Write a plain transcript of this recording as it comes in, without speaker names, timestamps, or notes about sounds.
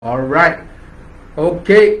All right.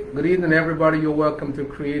 Okay. Good evening, everybody. You're welcome to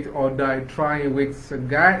Create or Die Trying with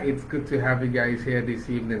Sagai. It's good to have you guys here this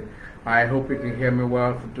evening. I hope you can hear me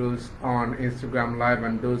well for those on Instagram Live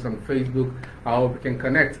and those on Facebook. I hope you can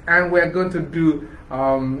connect. And we're going to do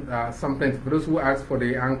something. For those who asked for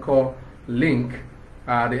the Anchor link,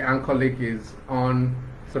 the Anchor link is on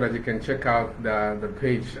so that you can check out the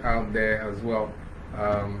page out there as well.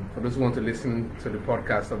 For those who want to listen to the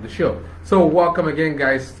podcast of the show. So welcome again,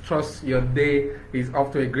 guys. Trust your day is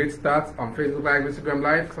off to a great start on Facebook Live, Instagram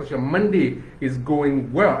Live. Trust your Monday is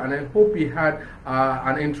going well, and I hope you had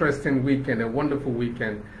an interesting weekend, a wonderful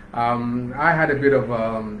weekend. I had a bit of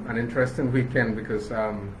an interesting weekend because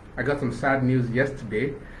I got some sad news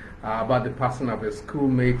yesterday about the passing of a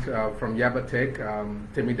schoolmate from Yabatech,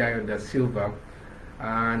 Temidayo da Silva.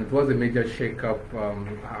 And it was a major shake-up,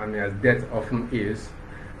 and as death often is.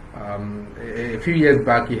 A few years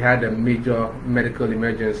back, he had a major medical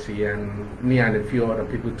emergency, and me and a few other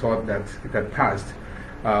people thought that it had passed,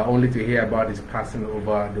 only to hear about his passing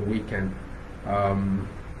over the weekend.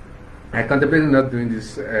 I contemplated not doing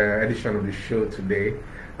this edition of the show today,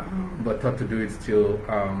 but thought to do it still.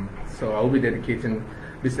 So I will be dedicating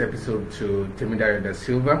this episode to Temidayo da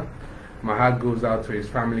Silva. My heart goes out to his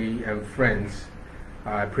family and friends.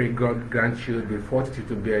 I pray God grant you the fortitude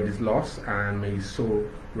to bear this loss, and may his soul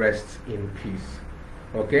rest in peace.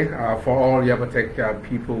 Okay, for all Yabatech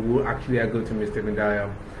people who actually are going to miss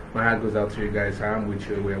Temidayo, my heart goes out to you guys. I am with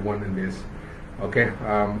you. We're one in this. Okay,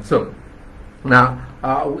 so now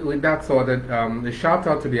with that sorted, a shout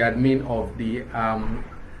out to the admin of the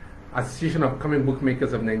Association of Comic Book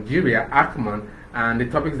Makers of Nigeria, ACMAN, and the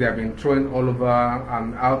topics they have been throwing all over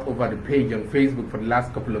and out over the page on Facebook for the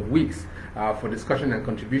last couple of weeks. For discussion and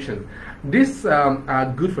contributions. These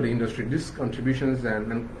are good for the industry. These contributions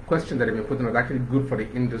and questions that have been put on are actually good for the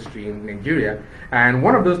industry in Nigeria. And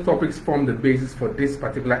one of those topics formed the basis for this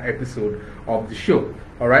particular episode of the show.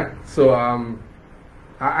 All right. So I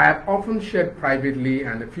have often shared privately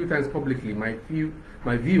and a few times publicly my view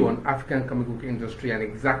on African comic book industry and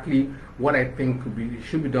exactly what I think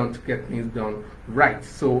should be done to get things done right.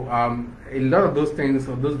 So a lot of those things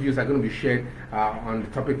or those views are going to be shared on the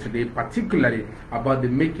topic today, particularly about the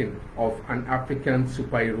making of an African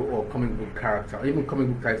superhero or comic book character, or even comic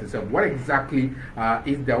book title itself. What exactly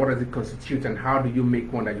is there? What does it constitute, and how do you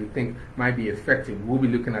make one that you think might be effective? We'll be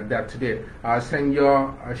looking at that today.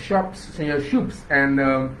 Senor Shoops, and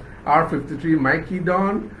R53 Mikey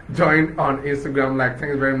Don joined on Instagram Live.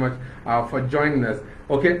 Thanks very much for joining us.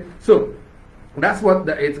 Okay, so that's what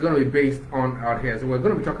it's going to be based on out here. So we're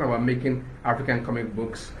going to be talking about making African comic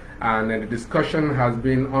books, and the discussion has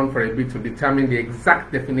been on for a bit to determine the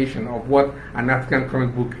exact definition of what an African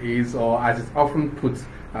comic book is, or as it's often put,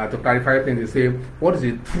 to clarify things, they say, what is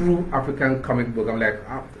a true African comic book? I'm like,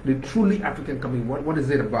 the truly African comic book, what is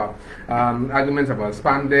it about? Arguments about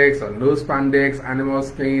spandex or no spandex, animal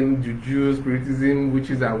skin, juju, spiritism,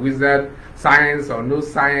 witches and wizards, science or no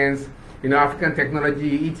science, African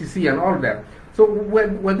technology, etc., and all of that. So we're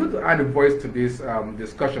going to add a voice to this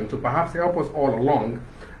discussion to perhaps help us all along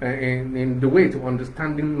in the way to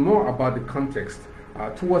understanding more about the context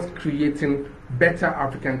towards creating better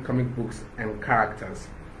African comic books and characters.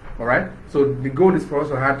 All right. So the goal is for us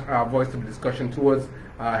to add our voice to the discussion towards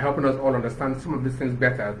helping us all understand some of these things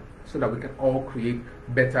better, so that we can all create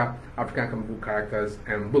better African comic book characters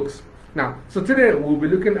and books. Now, so today we'll be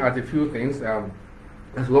looking at a few things.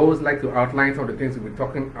 As we always like to outline some of the things we'll be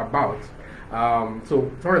talking about.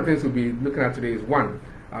 So some of the things we'll be looking at today is one,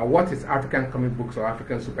 what is African comic books or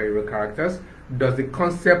African superhero characters? Does the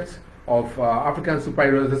concept of African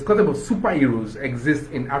superheroes, this concept of superheroes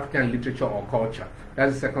exist in African literature or culture?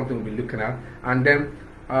 That's the second thing we'll be looking at. And then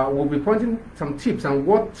we'll be pointing some tips on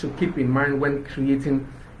what to keep in mind when creating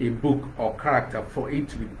a book or character for it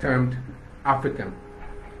to be termed African.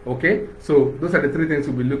 Okay, so those are the three things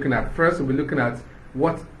we'll be looking at. First, we'll be looking at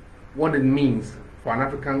what it means for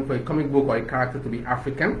a comic book or a character to be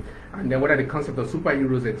African, and then whether the concept of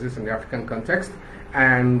superheroes exists in the African context,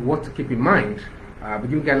 and what to keep in mind.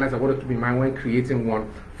 Begin guidelines of what to keep in mind when creating one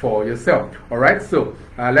for yourself. Alright, so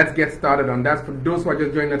let's get started on that. For those who are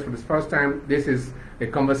just joining us for the first time, this is a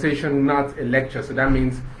conversation, not a lecture. So that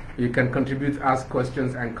means you can contribute, ask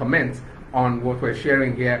questions, and comment on what we're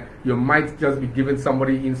sharing here. You might just be giving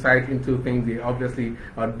somebody insight into things they obviously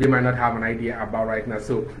they might not have an idea about right now.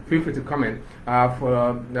 So feel free to comment.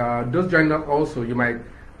 For those joining us also, you might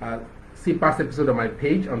see past episodes on my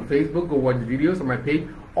page on Facebook. Go watch the videos on my page,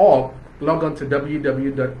 or log on to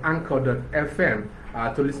www.anchor.fm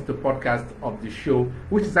to listen to podcast of the show,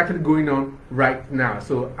 which is actually going on right now.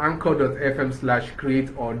 So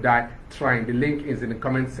anchor.fm/create-or-die-trying. The link is in the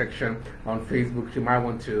comment section on Facebook. You might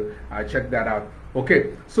want to check that out.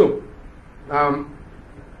 Okay, so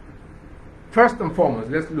first and foremost,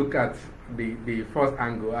 let's look at the first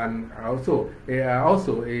angle, and also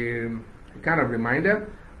a kind of reminder.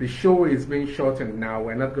 The show is being shortened now.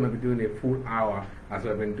 We're not going to be doing a full hour as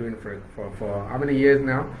we've been doing for how many years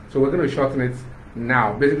now? So we're going to shorten it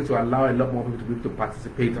now, basically to allow a lot more people to be able to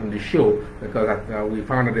participate on the show, because we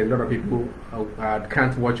found that a lot of people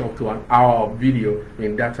can't watch up to an hour of video. I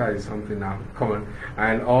mean, data is something now common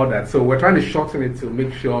and all that. So we're trying to shorten it to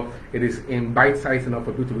make sure it is in bite size enough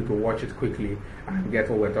for people to be able to watch it quickly and get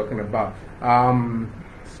what we're talking about.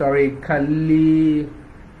 Sorry, Colors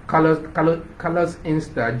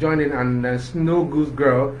Insta joining, and Snow Goose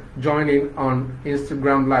Girl joining on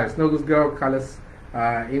Instagram Live. Snow Goose Girl, Colors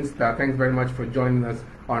Insta, thanks very much for joining us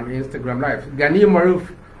on Instagram Live. Ghani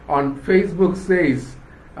Maruf on Facebook says,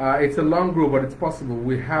 it's a long road, but it's possible.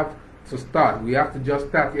 We have to start. We have to just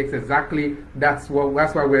start. Yes, exactly. That's why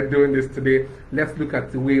we're doing this today. Let's look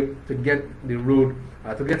at the way to get the road,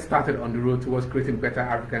 to get started on the road towards creating better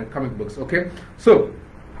African comic books. Okay, so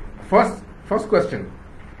first question.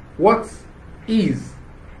 What is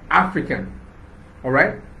African? All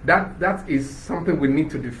right, that is something we need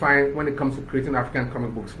to define when it comes to creating African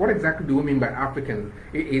comic books. What exactly do we mean by African?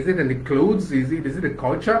 Is it in the clothes? Is it a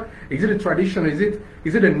culture? Is it a tradition? Is it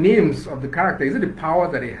the names of the character? Is it the power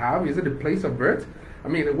that they have? Is it the place of birth? I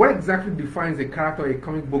mean, what exactly defines a character or a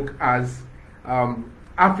comic book as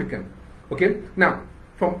African? Okay, now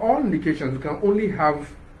from all indications, we can only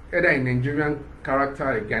have either a Nigerian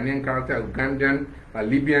character, a Ghanaian character, a Ugandan, a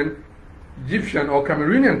Libyan, Egyptian, or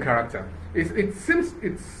Cameroonian character. It seems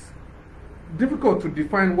it's difficult to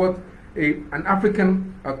define what an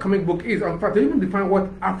African comic book is. In fact, to even define what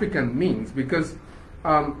African means, because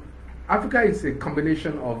Africa is a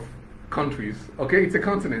combination of countries. Okay, it's a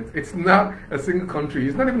continent. It's not a single country.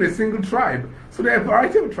 It's not even a single tribe. So there are a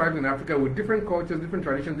variety of tribes in Africa with different cultures, different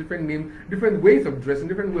traditions, different names, different ways of dressing,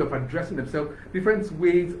 different way of addressing themselves, different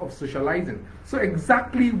ways of socializing. So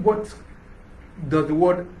exactly what does the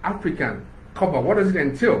word African cover? What does it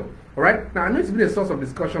entail? All right. Now I know it's been a source of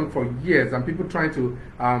discussion for years, and people trying to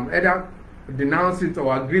either denounce it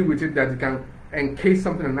or agree with it that you can encase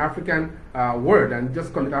something in an African word and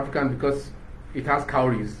just call it African because it has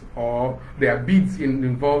cowries or there are beads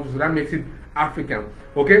involved, so that makes it African.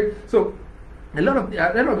 Okay, so a lot of it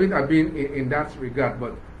have been in that regard.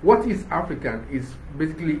 But what is African is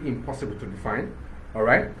basically impossible to define. All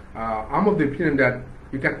right, I'm of the opinion that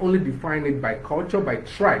you can only define it by culture, by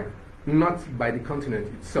tribe, not by the continent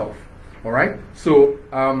itself. All right, so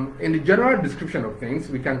in the general description of things,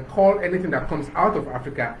 we can call anything that comes out of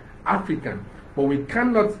Africa African, but we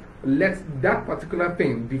cannot let that particular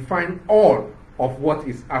thing define all of what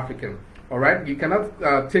is African. All right, you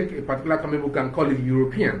cannot take a particular comic book and call it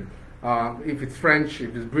European. If it's French,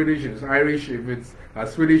 if it's British, if it's Irish, if it's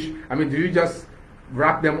Swedish. I mean, do you just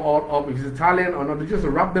wrap them all up? If it's Italian or not, do you just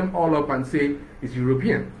wrap them all up and say it's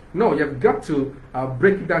European? No, you've got to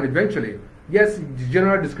break it down eventually. Yes, the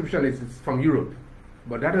general description is it's from Europe,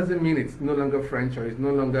 but that doesn't mean it's no longer French or it's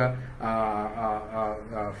no longer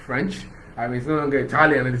French. I mean, it's no longer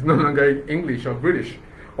Italian and it's no longer English or British.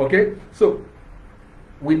 Okay, so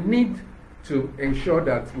we need to ensure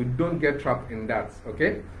that we don't get trapped in that.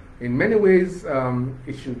 Okay, in many ways,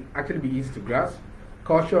 it should actually be easy to grasp.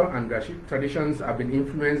 Culture and traditions have been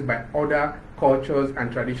influenced by other cultures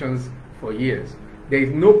and traditions for years. There is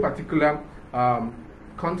no particular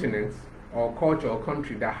continent or culture or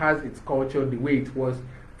country that has its culture the way it was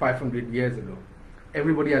 500 years ago.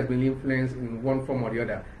 Everybody has been influenced in one form or the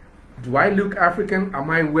other. Do I look African? Am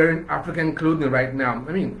I wearing African clothing right now?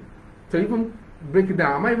 I mean, to even break it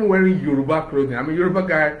down, am I even wearing Yoruba clothing? I'm a Yoruba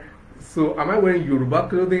guy, so am I wearing Yoruba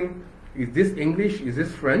clothing? Is this English? Is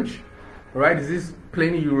this French? Right? Is this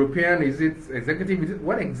plain European? Is it executive?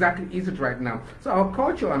 What exactly is it right now? So our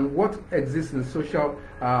culture and what exists in social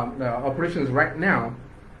operations right now,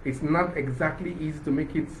 it's not exactly easy to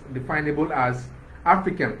make it definable as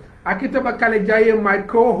African. Akitoba Kalejaye, my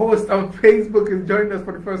co-host on Facebook, is joining us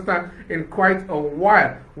for the first time in quite a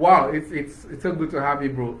while. Wow, it's so good to have you,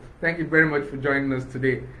 bro. Thank you very much for joining us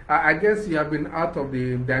today. I guess you have been out of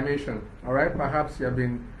the dimension, all right? Perhaps you have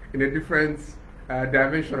been in a different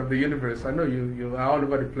dimension of the universe. I know you are all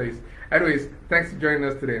over the place. Anyways, thanks for joining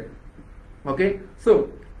us today. Okay,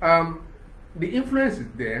 so the influence is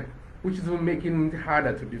there, which is making it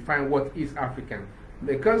harder to define what is African.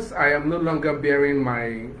 because I am no longer bearing my,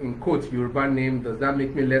 in quote, Yoruba name, does that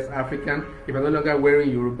make me less African? If I'm no longer wearing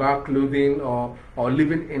Yoruba clothing or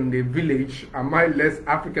living in the village, am I less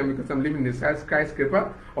African because I'm living in a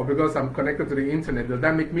skyscraper, or because I'm connected to the internet? Does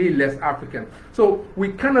that make me less African? So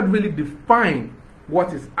we cannot really define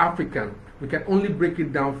what is African. We can only break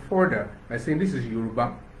it down further by saying this is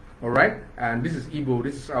Yoruba, all right, and this is Igbo,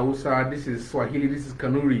 this is Hausa, this is Swahili, this is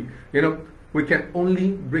Kanuri. You know, we can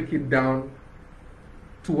only break it down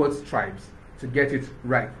towards tribes to get it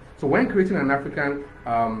right. So when creating an African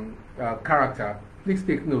character, please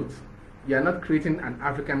take note. You are not creating an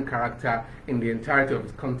African character in the entirety of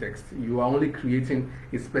its context. You are only creating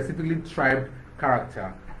a specifically tribe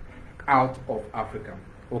character out of Africa.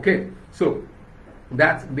 Okay, so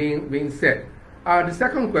that being said, the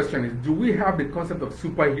second question is, do we have the concept of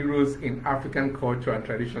superheroes in African culture and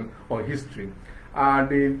tradition or history?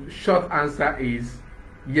 The short answer is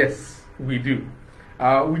yes, we do.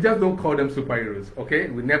 We just don't call them superheroes, okay?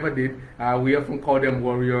 We never did. We often call them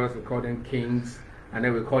warriors, we call them kings, and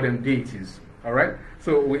then we call them deities, all right?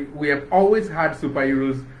 So we have always had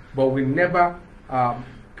superheroes, but we never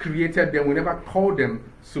created them, we never called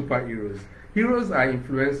them superheroes. Heroes are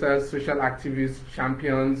influencers, social activists,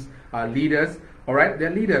 champions, leaders, all right? They're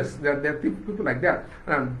leaders, they're people like that.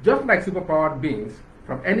 And just like superpowered beings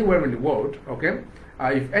from anywhere in the world, okay?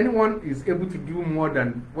 If anyone is able to do more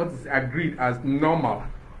than what is agreed as normal,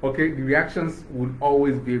 okay, the reactions will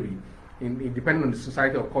always vary, depending on the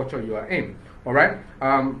society or culture you are in. All right.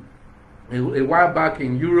 A while back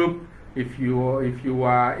in Europe, if you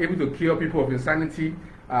are able to cure people of insanity,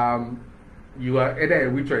 you are either a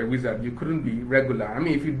witch or a wizard. You couldn't be regular. I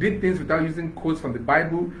mean, if you did things without using quotes from the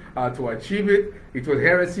Bible to achieve it, it was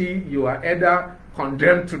heresy. You are either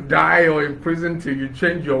condemned to die or in prison till you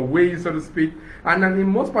change your ways, so to speak. And in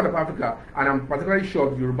most part of Africa, and I'm particularly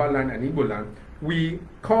sure of Yoruba land and Igbo land, we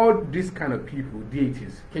call this kind of people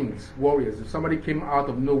deities, kings, warriors. If somebody came out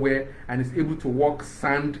of nowhere and is able to walk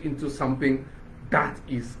sand into something, that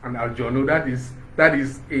is an Aljono. That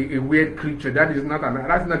is a weird creature. That's not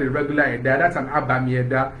a regular Eda. That's an Abami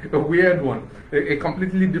Eda, a weird one, a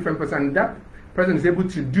completely different person. That person is able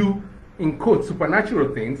to do, in quotes,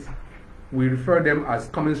 supernatural things. We refer them as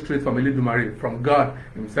coming straight from Elidumare, from God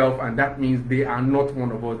Himself, and that means they are not one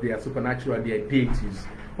of us. They are supernatural. They are deities.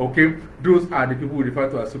 Okay, those are the people we refer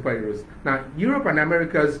to as superheroes. Now, Europe and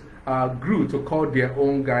Americas grew to call their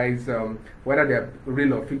own guys, whether they're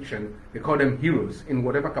real or fiction, they call them heroes in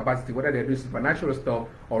whatever capacity, whether they're doing supernatural stuff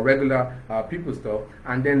or regular people stuff.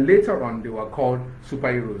 And then later on, they were called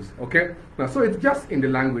superheroes. Okay, now so it's just in the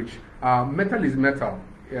language. Metal is metal.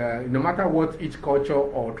 No matter what each culture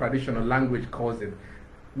or tradition or language calls it,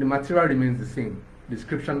 the material remains the same.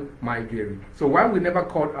 Description might vary. So while we never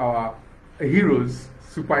called our heroes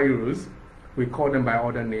superheroes, we call them by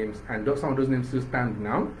other names, and some of those names still stand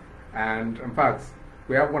now. And in fact,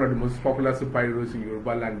 we have one of the most popular superheroes in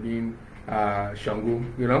Yoruba land being Shango,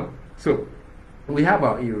 you know. So we have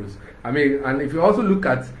our heroes. I mean, and if you also look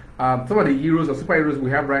at some of the heroes or superheroes we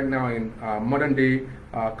have right now in modern day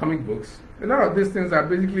comic books, a lot of these things are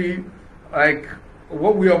basically like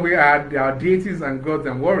what we had. They are deities and gods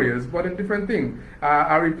and warriors, but in different things.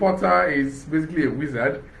 Harry Potter is basically a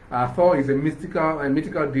wizard. Thor is a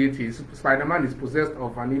mythical deity. Spider-Man is possessed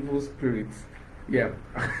of an evil spirit. Yeah,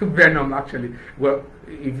 Venom actually. Well,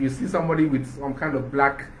 if you see somebody with some kind of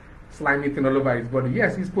black slimy thing all over his body,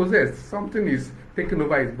 yes, he's possessed. Something is taking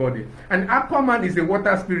over his body. And Aquaman is a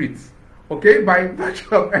water spirit. Okay, by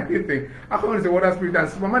virtue of anything. Aquaman is a water spirit, and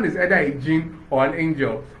Superman is either a jinn or an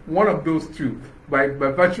angel. One of those two, by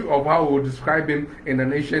virtue of how we will describe him in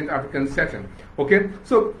an ancient African setting. Okay,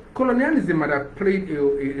 so colonialism had played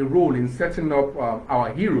a role in setting up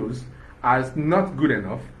our heroes as not good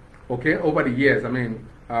enough. Okay, over the years, I mean,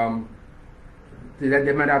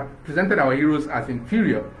 they might have presented our heroes as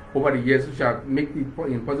inferior over the years, which have made it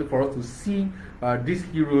impossible for us to see these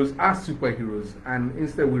heroes as superheroes, and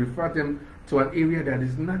instead we refer them to an area that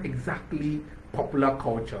is not exactly popular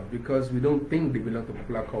culture because we don't think they belong to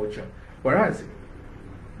popular culture. Whereas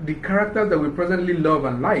the characters that we presently love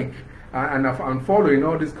and like and follow in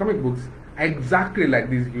all these comic books are exactly like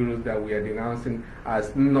these heroes that we are denouncing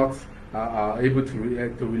as not able to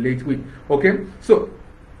relate with. Okay, so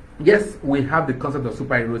yes, we have the concept of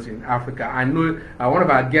superheroes in Africa. I know one of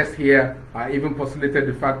our guests here even postulated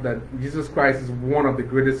the fact that Jesus Christ is one of the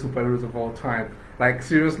greatest superheroes of all time. Like,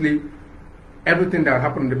 seriously, everything that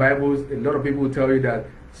happened in the Bible, a lot of people will tell you that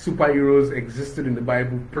superheroes existed in the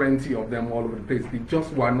Bible, plenty of them all over the place. They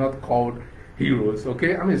just were not called heroes.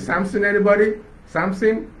 Okay, I mean, Samson, anybody?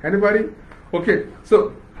 Samson, anybody? Okay,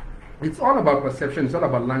 so it's all about perception, it's all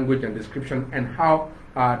about language and description, and how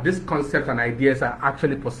these concepts and ideas are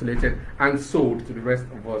actually postulated and sold to the rest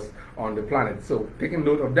of us on the planet. So, taking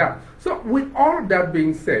note of that. So, with all of that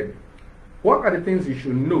being said, what are the things you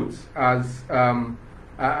should note as an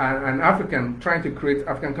African trying to create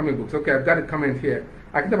African comic books? Okay, I've got a comment here.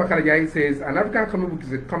 Akita Bakarajayi says, an African comic book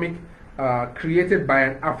is a comic created by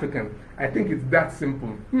an African. I think it's that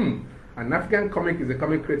simple. An African comic is a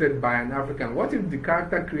comic created by an African. What if the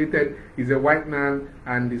character created is a white man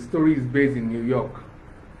and the story is based in New York?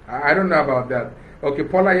 I don't know about that. Okay,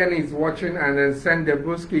 Paula Yanni is watching, and then Sen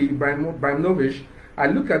Debruski Ibrahimovic. I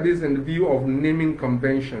look at this in the view of naming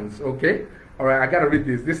conventions. Okay, all right, I gotta read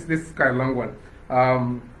this. This is kind of a long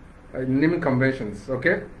one. Naming conventions.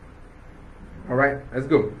 Okay, all right, let's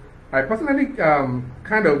go. I personally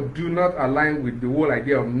kind of do not align with the whole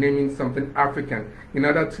idea of naming something African in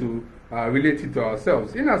order to relate it to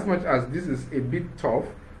ourselves. In as much as this is a bit tough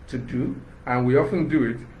to do, and we often do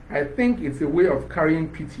it, I think it's a way of carrying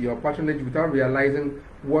pity or patronage without realizing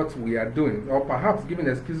what we are doing, or perhaps giving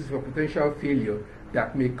excuses for potential failure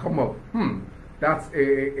that may come up. That's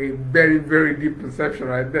a very, very deep perception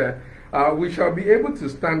right there. We shall be able to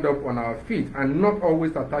stand up on our feet and not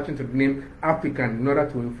always attaching to the name African in order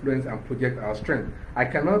to influence and project our strength. I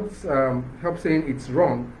cannot help saying it's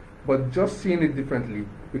wrong, but just seeing it differently.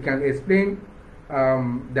 We can explain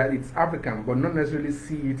that it's African, but not necessarily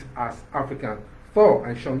see it as African. Thor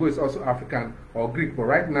and Shango is also African or Greek, but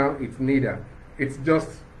right now it's neither. It's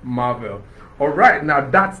just Marvel. All right, now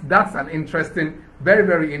that's an interesting, very,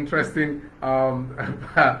 very interesting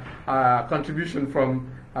contribution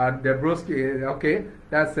from Debruski. Okay,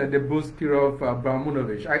 that's Debruski of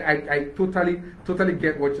Brahmunovic. I totally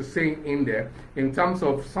get what you're saying in there, in terms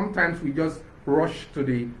of sometimes we just rush to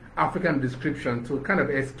the African description to kind of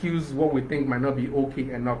excuse what we think might not be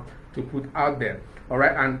okay enough to put out there. All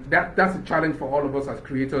right, and that's a challenge for all of us as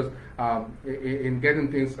creators in getting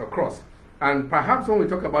things across. And perhaps when we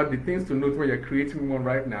talk about the things to note when you're creating one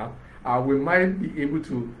right now, we might be able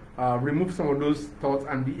to remove some of those thoughts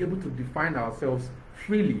and be able to define ourselves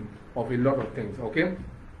freely of a lot of things. Okay,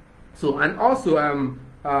 so and also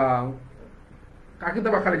Akita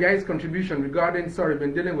Bakarajayi's contribution regarding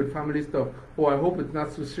been dealing with family stuff. Oh, I hope it's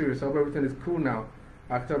not so serious. I hope everything is cool now,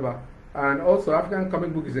 October. And also, African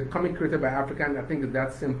comic book is a comic created by African. I think it's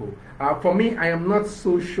that simple. For me, I am not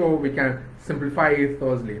so sure we can simplify it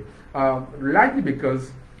thoroughly. Likely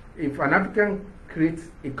because if an African creates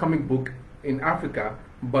a comic book in Africa,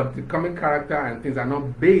 but the comic character and things are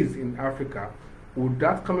not based in Africa, would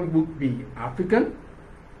that comic book be African?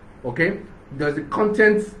 Okay? Does the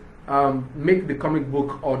content make the comic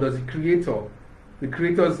book, or does the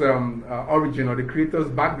creator's origin or the creator's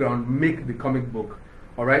background make the comic book?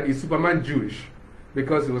 All right, is Superman Jewish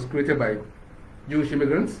because it was created by Jewish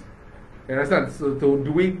immigrants? You understand? So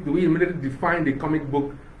do we immediately define the comic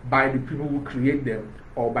book by the people who create them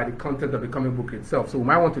or by the content of the comic book itself? So we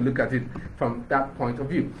might want to look at it from that point of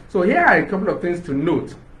view. So here are a couple of things to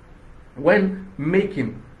note when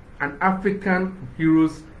making an African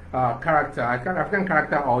hero's character, African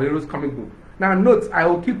character or hero's comic book. Now note, I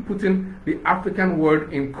will keep putting the African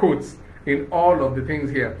word in quotes in all of the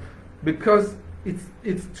things here because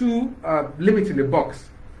it's too limiting the box,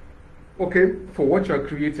 okay, for what you're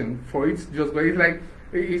creating, for it's just, but it's like,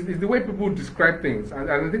 it's the way people describe things.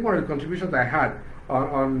 And I think one of the contributions I had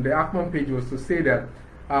on the Akmon page was to say that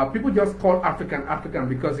people just call African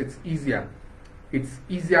because it's easier. It's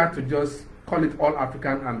easier to just call it all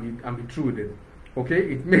African and be true with it, okay?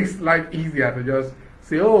 It makes life easier to just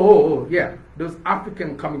say, oh, yeah, those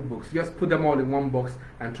African comic books, just put them all in one box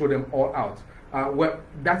and throw them all out. Well,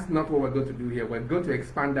 that's not what we're going to do here. We're going to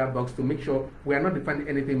expand that box to make sure we are not defining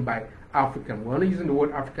anything by African. We're only using the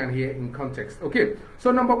word African here in context. Okay,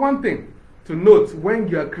 so number one thing to note when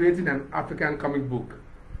you are creating an African comic book,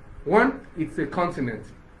 one, it's a continent,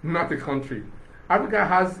 not a country. Africa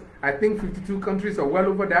has, I think, 52 countries or well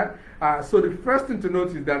over that. So the first thing to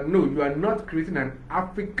note is that no, you are not creating an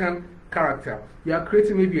African character. You are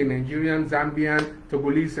creating maybe a Nigerian, Zambian,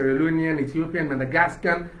 Togolese, Sierra Leonean, Ethiopian,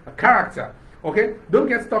 Madagascan character. Okay? Don't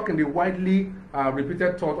get stuck in the widely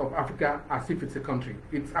repeated thought of Africa as if it's a country.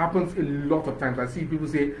 It happens a lot of times. I see people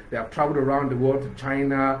say they have traveled around the world to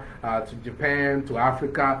China, to Japan, to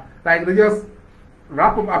Africa. Like they just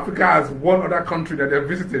wrap up Africa as one other country that they've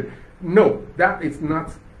visited. No, that is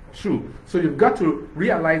not true. So you've got to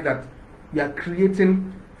realize that you are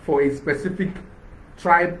creating for a specific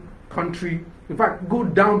tribe, country. In fact, go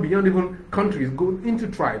down beyond even countries, go into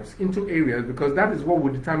tribes, into areas, because that is what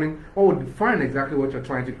will determine, or will define exactly what you're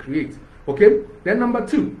trying to create. Okay? Then number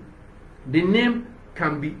two, the name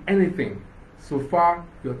can be anything. so far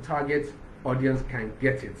your target audience can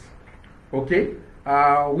get it. Okay?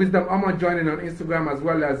 Wisdom Amma joining on Instagram, as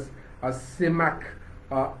well as Semak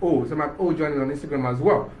O joining on Instagram as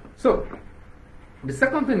well. So, the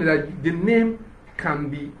second thing is that the name can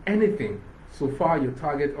be anything, so far your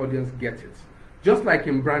target audience gets it. Just like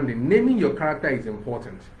in branding, naming your character is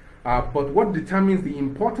important. But what determines the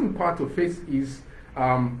important part of it is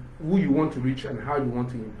who you want to reach and how you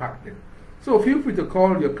want to impact them. So feel free to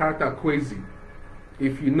call your character Kwesi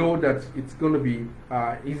if you know that it's going to be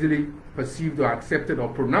easily perceived or accepted or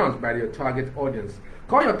pronounced by your target audience.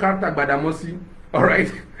 Call your character Badamosi,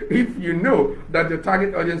 alright, if you know that your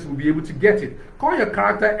target audience will be able to get it. Call your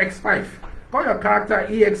character X5, call your character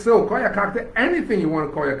EXO, call your character anything you want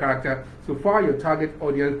to call your character, so far your target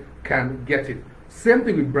audience can get it. Same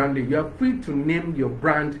thing with branding. You are free to name your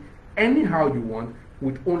brand anyhow you want,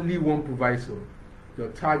 with only one proviso. Your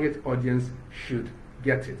target audience should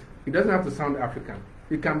get it. It doesn't have to sound African.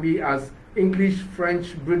 It can be as English,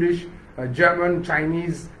 French, British, German,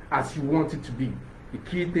 Chinese as you want it to be. The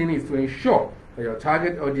key thing is to ensure that your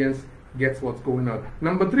target audience gets what's going on.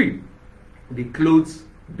 Number 3, the clothes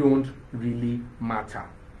don't really matter.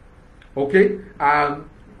 Okay?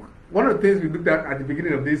 One of the things we looked at the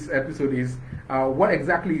beginning of this episode is what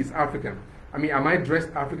exactly is African? I mean, am I dressed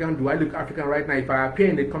African? Do I look African right now? If I appear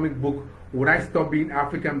in a comic book, would I stop being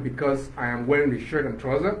African because I am wearing the shirt and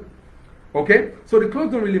trouser? Okay? So the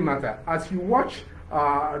clothes don't really matter. As you watch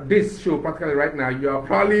this show practically right now, you are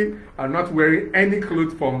probably not wearing any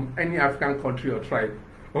clothes from any African country or tribe.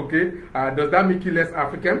 Okay? Does that make you less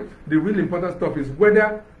African? The really important stuff is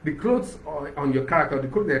whether the clothes on your character, the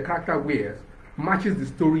clothes that your character wears, matches the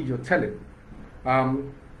story you're telling.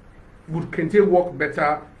 Would Kente work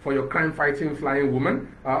better for your crime-fighting flying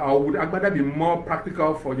woman? Or would Agbada be more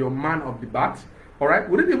practical for your man of the bat? Alright?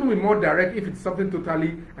 Would it even be more direct if it's something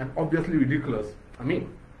totally and obviously ridiculous? I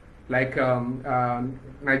mean, like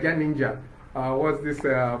Niger Ninja, what's this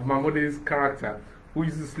Mahmoudi's character who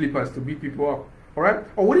uses slippers to beat people up? Alright?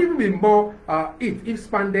 Or would it even be more if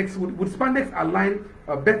spandex, would spandex align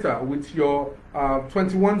better with your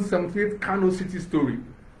 2178 Kano City story?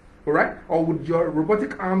 Alright? Or would your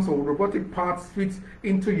robotic arms or robotic parts fit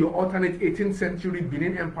into your alternate 18th century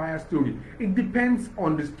Benin Empire story? It depends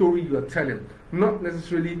on the story you're telling, not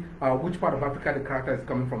necessarily which part of Africa the character is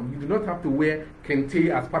coming from. You do not have to wear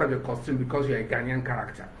kente as part of your costume because you're a Ghanaian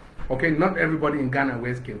character. Okay? Not everybody in Ghana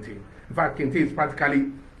wears kente. In fact, kente is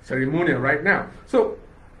practically ceremonial right now. So,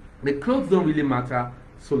 the clothes don't really matter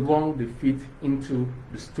so long they fit into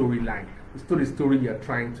the storyline. The story you're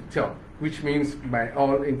trying to tell, which means by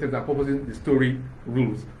all intents and purposes, the story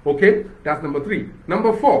rules. Okay? That's number 3.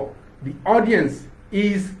 Number 4, the audience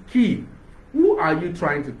is key. Who are you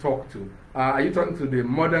trying to talk to? Are you talking to the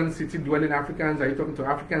modern city-dwelling Africans? Are you talking to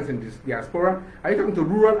Africans in this diaspora? Are you talking to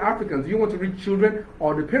rural Africans? Do you want to reach children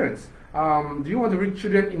or the parents? Do you want to reach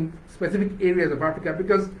children in specific areas of Africa?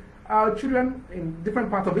 Because children in different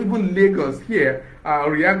parts of even Lagos here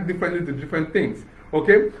react differently to different things.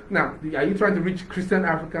 Okay? Now, are you trying to reach Christian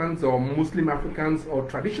Africans or Muslim Africans or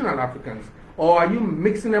traditional Africans? Or are you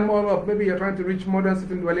mixing them all up? Maybe you're trying to reach modern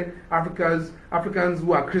city-dwelling Africans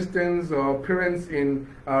who are Christians or parents in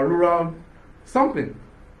rural something.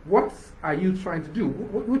 What are you trying to do?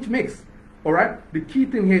 Which mix? Alright? The key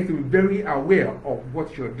thing here is to be very aware of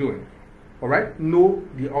what you're doing. Alright? Know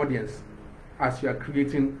the audience as you are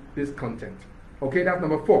creating this content. Okay, that's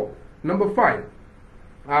number 4. Number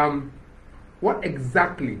 5. What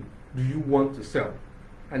exactly do you want to sell?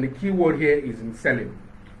 And the key word here is in selling.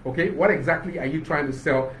 Okay, what exactly are you trying to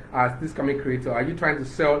sell as this comic creator? Are you trying to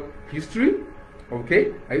sell history?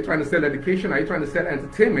 Okay, are you trying to sell education? Are you trying to sell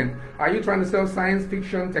entertainment? Are you trying to sell science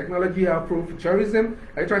fiction, technology, Afrofuturism?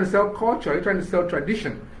 Are you trying to sell culture? Are you trying to sell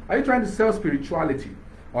tradition? Are you trying to sell spirituality?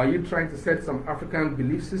 Or are you trying to set some African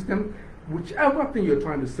belief system? Whichever thing you're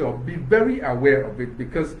trying to sell, be very aware of it,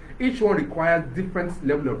 because each one requires different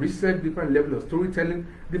level of research, different level of storytelling,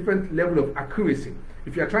 different level of accuracy.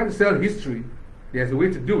 If you're trying to sell history, there's a way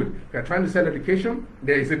to do it. If you're trying to sell education,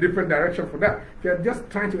 there is a different direction for that. If you're just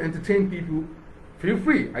trying to entertain people, feel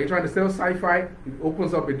free. Are you trying to sell sci-fi? It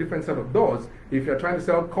opens up a different set of doors. If you're trying to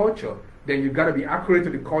sell culture, then you've got to be accurate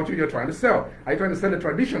to the culture you're trying to sell. Are you trying to sell a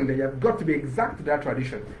tradition? Then you've got to be exact to that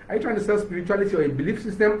tradition. Are you trying to sell spirituality or a belief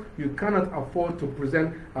system? You cannot afford to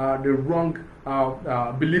present the wrong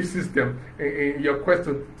belief system in your quest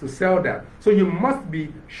to sell that. So you must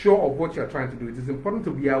be sure of what you're trying to do. It is important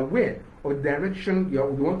to be aware of the direction you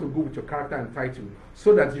want to go with your character and title,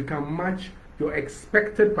 so that you can match your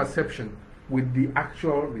expected perception with the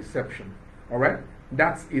actual reception. Alright?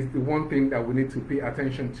 That is the one thing that we need to pay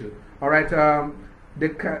attention to. Alright,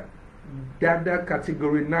 Dada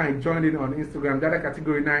Category 9 joined in on Instagram. Dada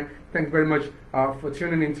Category 9, thanks very much for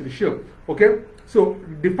tuning into the show. Okay, so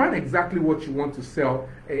define exactly what you want to sell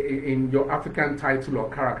in your African title or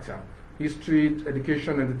character. History,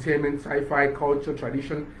 education, entertainment, sci-fi, culture,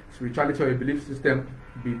 tradition, spirituality, or a belief system.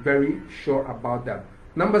 Be very sure about that.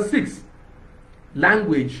 Number 6,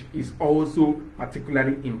 language is also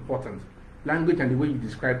particularly important. Language and the way you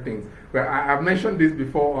describe things. Well, I've mentioned this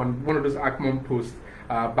before on one of those Akmon posts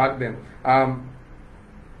back then.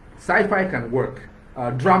 Sci-fi can work.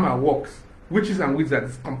 Drama works. Witches and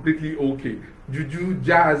wizards is completely okay. Juju,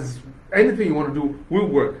 jazz, anything you want to do will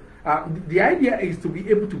work. The idea is to be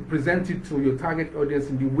able to present it to your target audience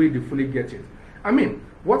in the way they fully get it. I mean,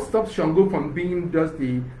 what stops Shango from being just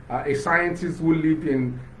a scientist who lived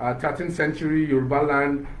in 13th century Yoruba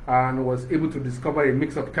land and was able to discover a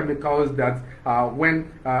mix of chemicals that,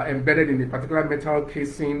 when embedded in a particular metal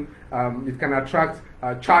casing, it can attract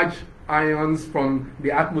charged ions from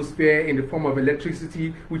the atmosphere in the form of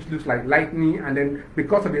electricity, which looks like lightning, and then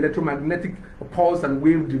because of the electromagnetic pulse and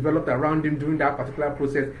wave developed around him during that particular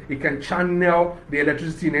process, it can channel the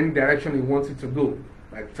electricity in any direction he wants it to go.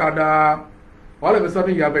 Like, tada! All of a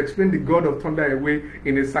sudden, you have explained the god of thunder away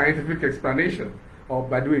in a scientific explanation. Oh,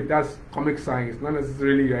 by the way, that's comic science, not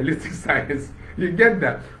necessarily realistic science. You get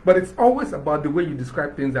that. But it's always about the way you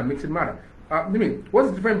describe things that makes it matter. I mean, what's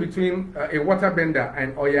the difference between a waterbender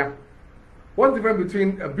and Oya? What's the difference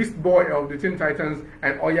between a beast boy of the Teen Titans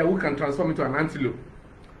and Oya who can transform into an antelope?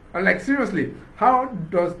 And like, seriously, how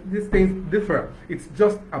does these things differ? It's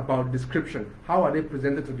just about description. How are they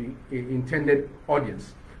presented to the intended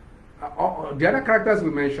audience? The other characters we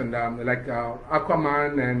mentioned, like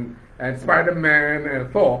Aquaman and Spider-Man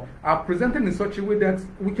and Thor, are presented in such a way that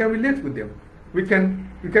we can relate with them. We can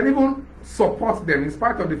even support them in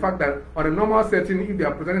spite of the fact that on a normal setting, if they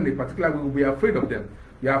are presented in a particular way, we will be afraid of them.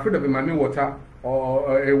 You are afraid of a marine water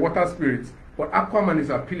or a water spirit. But Aquaman is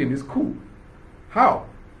appealing, it's cool. How?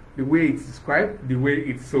 The way it's described, the way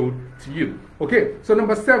it's sold to you. Okay, so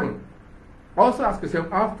number 7, also ask yourself,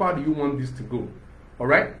 how far do you want this to go?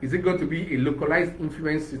 Alright, is it going to be a localized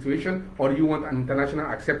influence situation, or do you want an international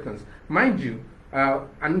acceptance? Mind you,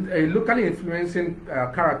 and a locally influencing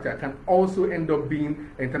character can also end up being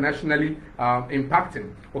internationally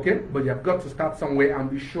impacting. Okay, but you have got to start somewhere and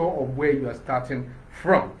be sure of where you are starting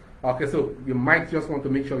from. Okay, so you might just want to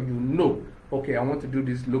make sure you know, okay, I want to do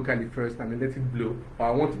this locally first and then let it blow, or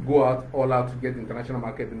I want to go out all out to get the international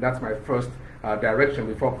market, and that's my first direction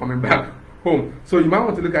before coming back home. So you might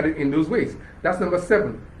want to look at it in those ways. That's number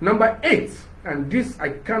 7. Number 8, and this I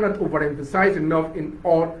cannot overemphasize enough in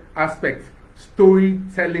all aspects.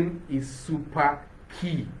 Storytelling is super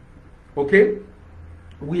key. Okay?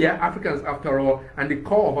 We are Africans after all, and the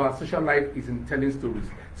core of our social life is in telling stories.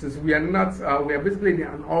 Since we are not, we are basically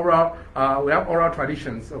an oral, we have oral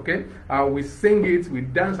traditions, okay? We sing it, we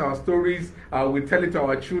dance our stories, we tell it to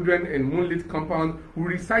our children in moonlit compound, we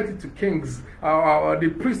recite it to kings,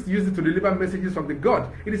 the priests use it to deliver messages from the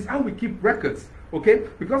god. It is how we keep records, okay?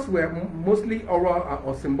 Because we are mostly oral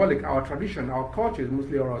or symbolic, our tradition, our culture is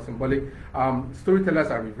mostly oral or symbolic, storytellers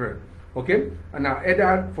are revered, okay? And now,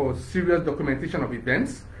 either for serious documentation of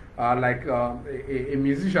events, like a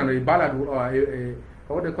musician or a ballad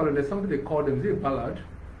or what they call it, there's something they call them, is it a ballad?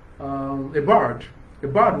 A bard. A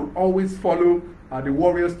bard would always follow the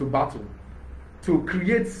warriors to battle to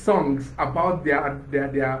create songs about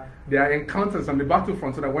their encounters on the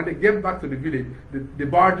battlefront, so that when they get back to the village, the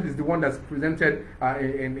bard is the one that's presented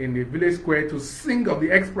in the village square to sing of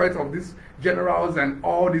the exploits of these generals and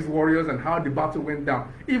all these warriors and how the battle went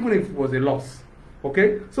down, even if it was a loss.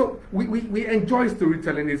 Okay, so we enjoy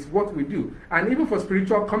storytelling, it's what we do. And even for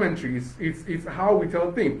spiritual commentary, it's how we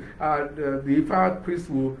tell things. The Ifa priest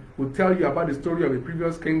will tell you about the story of a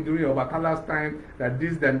previous king during Obatala's time, that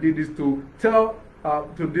this then did this to tell,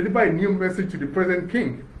 to deliver a new message to the present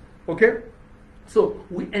king. Okay, so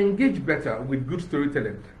we engage better with good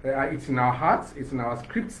storytelling. It's in our hearts, it's in our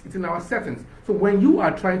scripts, it's in our settings. So when you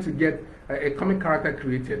are trying to get a comic character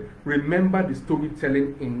created, remember the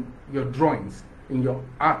storytelling in your drawings, in your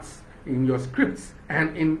arts, in your scripts,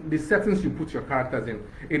 and in the settings you put your characters in.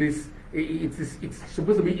 It's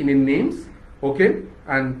supposed to be in the names, okay?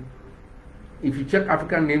 And if you check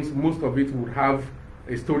African names, most of it would have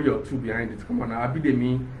a story or two behind it. Come on,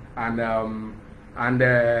 Abidemi and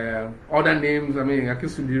other names. I mean,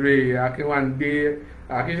 Akisudire, Akinwande,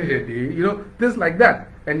 Akishede, you know, things like that.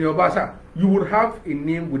 And your Basha, you would have a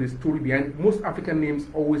name with a story behind it. Most African names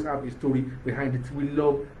always have a story behind it. We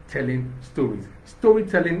love telling stories.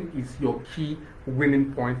 Storytelling is your key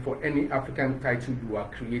winning point for any African title you are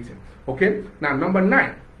creating. Okay? Now, number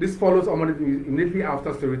 9. This follows immediately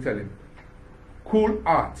after storytelling. Cool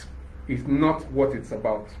art is not what it's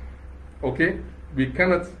about. Okay? We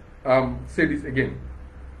cannot say this again.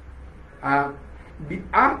 The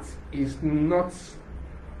art is not,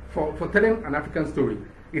 for telling an African story,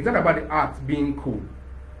 it's not about the art being cool.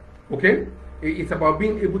 Okay? It's about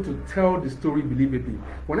being able to tell the story believably.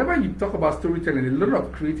 Whenever you talk about storytelling, a lot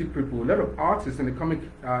of creative people, a lot of artists in the comic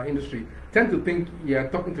industry tend to think you're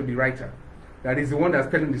talking to the writer, that is the one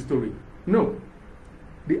that's telling the story. No.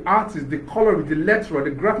 The artist, the colorist, the letterer,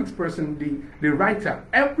 the graphics person, the writer,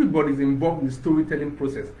 everybody's involved in the storytelling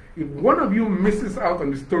process. If one of you misses out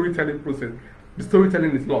on the storytelling process, the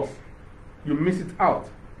storytelling is lost. You miss it out.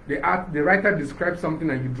 The writer describes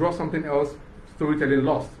something and you draw something else, storytelling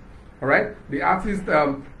lost. All right? The artist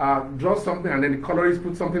draws something and then the colorist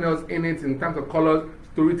puts something else in it in terms of colors,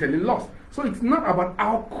 storytelling lost. So it's not about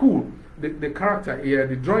how cool the character here,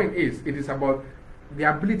 the drawing is. It is about the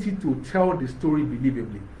ability to tell the story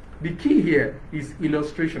believably. The key here is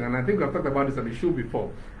illustration, and I think I've talked about this on the show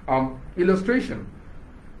before. Illustration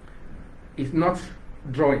is not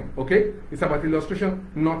drawing, okay? It's about illustration,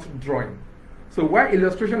 not drawing. So while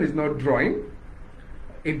illustration is not drawing,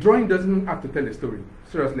 a drawing doesn't have to tell a story.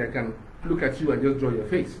 Seriously, I can look at you and just draw your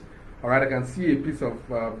face. Alright, I can see a piece of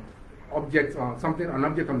object or something, an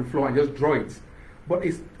object on the floor and just draw it. But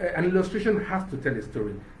an illustration has to tell a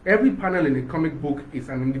story. Every panel in a comic book is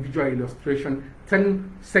an individual illustration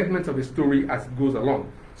telling segments of a story as it goes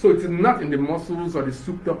along. So it's not in the muscles or the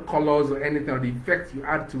souped up colors or anything or the effects you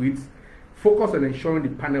add to it. Focus on ensuring the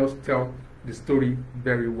panels tell the story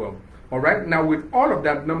very well. Alright, now with all of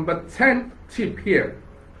that, number 10 tip here.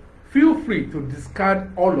 Feel free to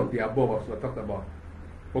discard all of the above as we talked about.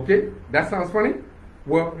 Okay? That sounds funny?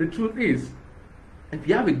 Well, the truth is, if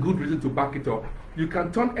you have a good reason to back it up, you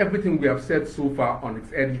can turn everything we have said so far on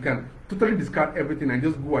its head. You can totally discard everything and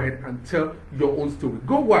just go ahead and tell your own story.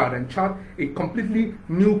 Go wild and chart a completely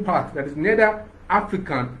new path that is neither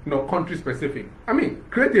African nor country specific. I mean,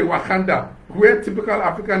 create a Wakanda where typical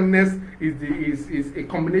Africanness is a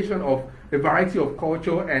combination of a variety of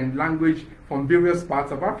culture and language from various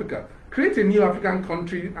parts of Africa. Create a new African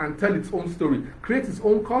country and tell its own story. Create its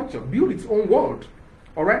own culture. Build its own world.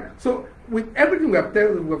 Alright? So, with everything we have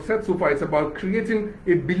said so far, it's about creating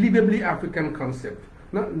a believably African concept.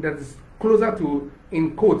 That is closer to,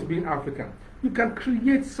 in quotes, being African. You can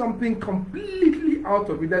create something completely out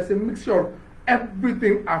of it. That's a mixture of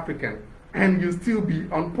everything African, and you still be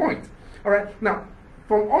on point. Alright? Now,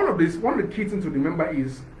 from all of this, one of the key things to remember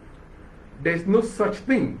is there's no such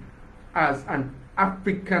thing as an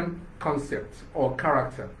African concept or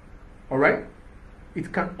character. Alright?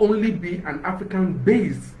 It can only be an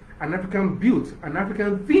African-based, an African-built, an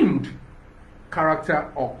African-themed character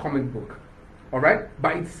or comic book. Alright?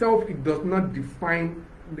 By itself, it does not define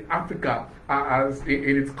the Africa as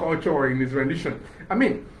in its culture or in its rendition. I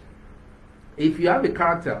mean, if you have a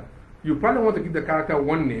character, you probably want to give the character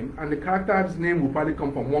one name, and the character's name will probably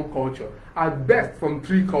come from one culture. At best, from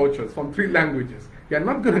 3 cultures, from 3 languages. You're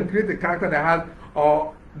not going to create a character that has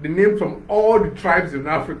the name from all the tribes in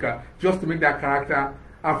Africa just to make that character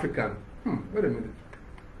African. Wait a minute.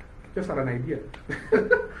 Just had an idea.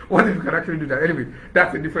 What if you can actually do that? Anyway,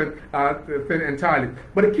 that's a different thing entirely.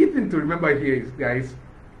 But the key thing to remember here is, guys,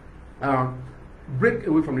 break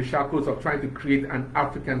away from the shackles of trying to create an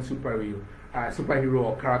African superhero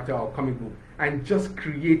or character or comic book, and just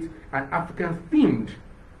create an African-themed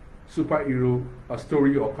superhero or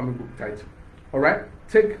story or comic book title. Alright?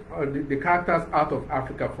 Take the characters out of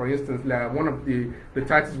Africa, for instance, like one of the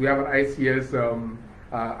titles we have at ICS,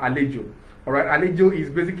 Alejo. Alright? Alejo is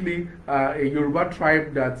basically a Yoruba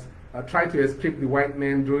tribe that tried to escape the white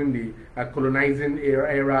men during the colonizing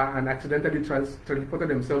era and accidentally transported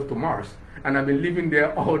themselves to Mars. And have been living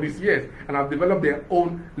there all these years. And have developed their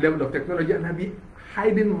own level of technology and have been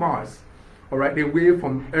hiding Mars. Alright? Away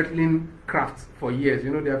from earthling crafts for years.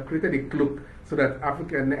 You know, they have created a cloak so that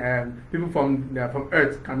African people from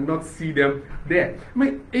Earth cannot see them there. I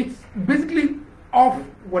mean, it's basically off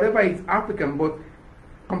whatever is African, but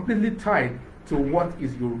completely tied to what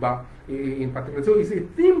is Yoruba in particular. So it's a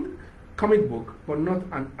themed comic book, but not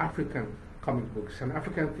an African comic book. It's an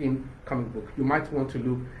African-themed comic book. You might want to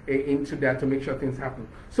look into that to make sure things happen.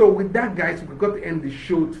 So with that, guys, we've got to end the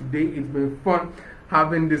show today. It's been fun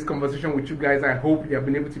having this conversation with you guys. I hope you have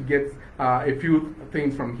been able to get a few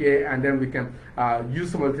things from here, and then we can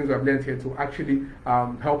use some of the things we have learned here to actually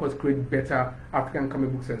help us create better African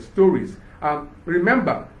comic books and stories.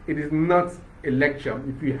 Remember, it is not a lecture.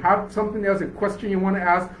 If you have something else, a question you want to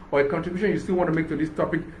ask, or a contribution you still want to make to this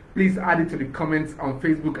topic, please add it to the comments on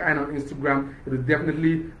Facebook and on Instagram. It will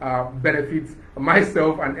definitely benefit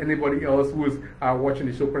myself and anybody else who is watching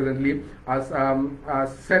the show presently. As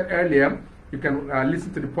said earlier, you can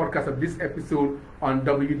listen to the podcast of this episode on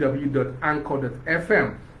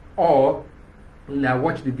www.anchor.fm or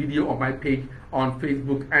watch the video on my page on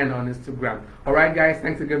Facebook and on Instagram. Alright guys,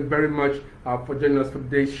 thanks again very much for joining us for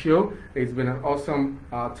today's show. It's been an awesome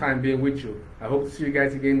time being with you. I hope to see you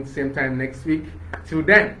guys again same time next week. Till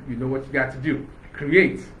then, you know what you got to do.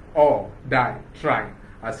 Create or die trying.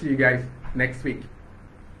 I'll see you guys next week.